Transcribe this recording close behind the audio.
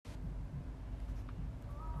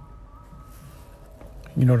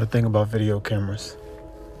You know the thing about video cameras,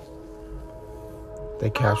 they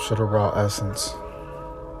capture the raw essence.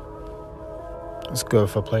 It's good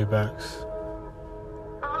for playbacks.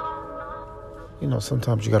 You know,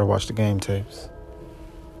 sometimes you gotta watch the game tapes.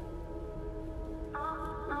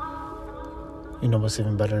 You know what's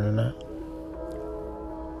even better than that?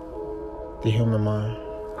 The human mind.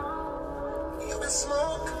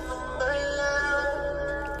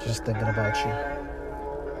 Just thinking about you.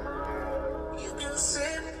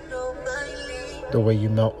 The way you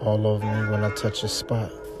melt all over me when I touch your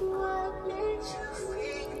spot.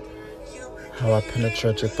 How I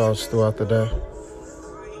penetrate your thoughts throughout the day.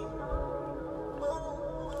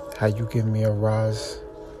 How you give me a rise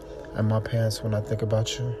in my pants when I think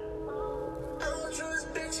about you.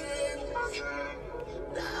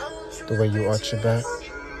 The way you arch your back.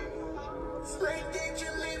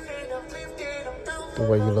 The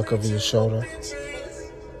way you look over your shoulder.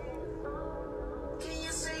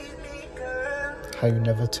 How you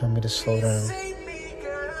never tell me to slow down,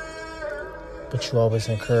 but you always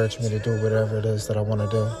encourage me to do whatever it is that I want to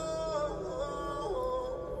do.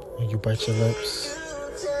 When you bite your lips,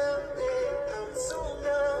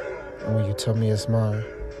 and when you tell me it's mine,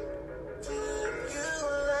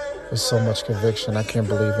 with so much conviction I can't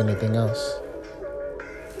believe anything else.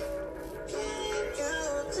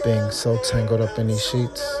 Being so tangled up in these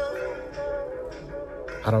sheets,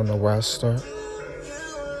 I don't know where I start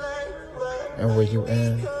and where you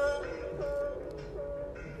end.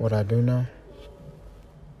 What I do know,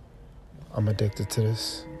 I'm addicted to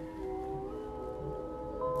this.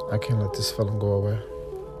 I can't let this feeling go away.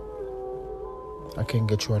 I can't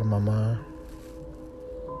get you out of my mind.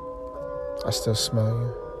 I still smell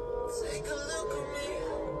you.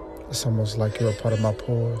 It's almost like you're a part of my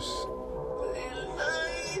pores.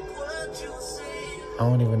 I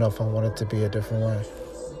don't even know if I want it to be a different way.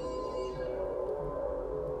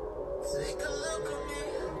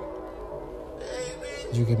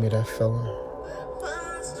 You give me that feeling.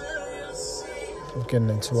 I'm getting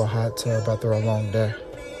into a hot tub after a long day.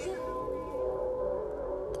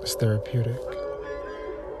 It's therapeutic.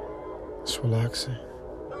 It's relaxing.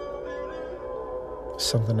 It's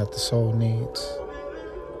something that the soul needs.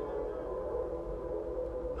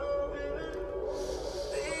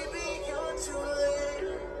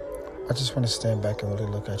 I just want to stand back and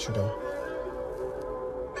really look at you though.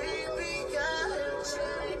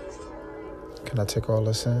 Can I take all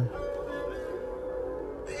this in?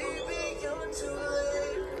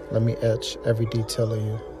 Let me etch every detail of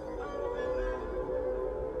you.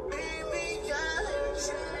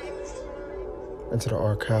 Into the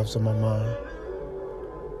archives of my mind.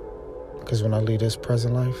 Because when I leave this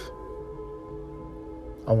present life,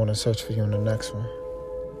 I want to search for you in the next one.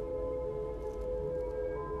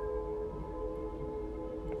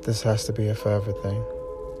 This has to be a forever thing.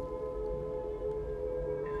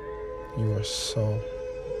 You are so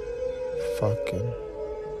fucking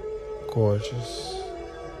gorgeous.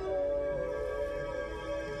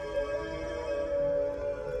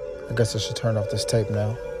 I guess I should turn off this tape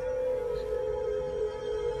now.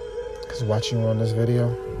 Because watching you on this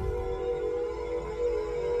video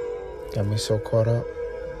got me so caught up.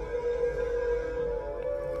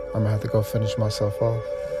 I'm gonna have to go finish myself off.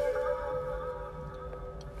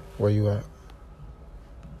 Where you at?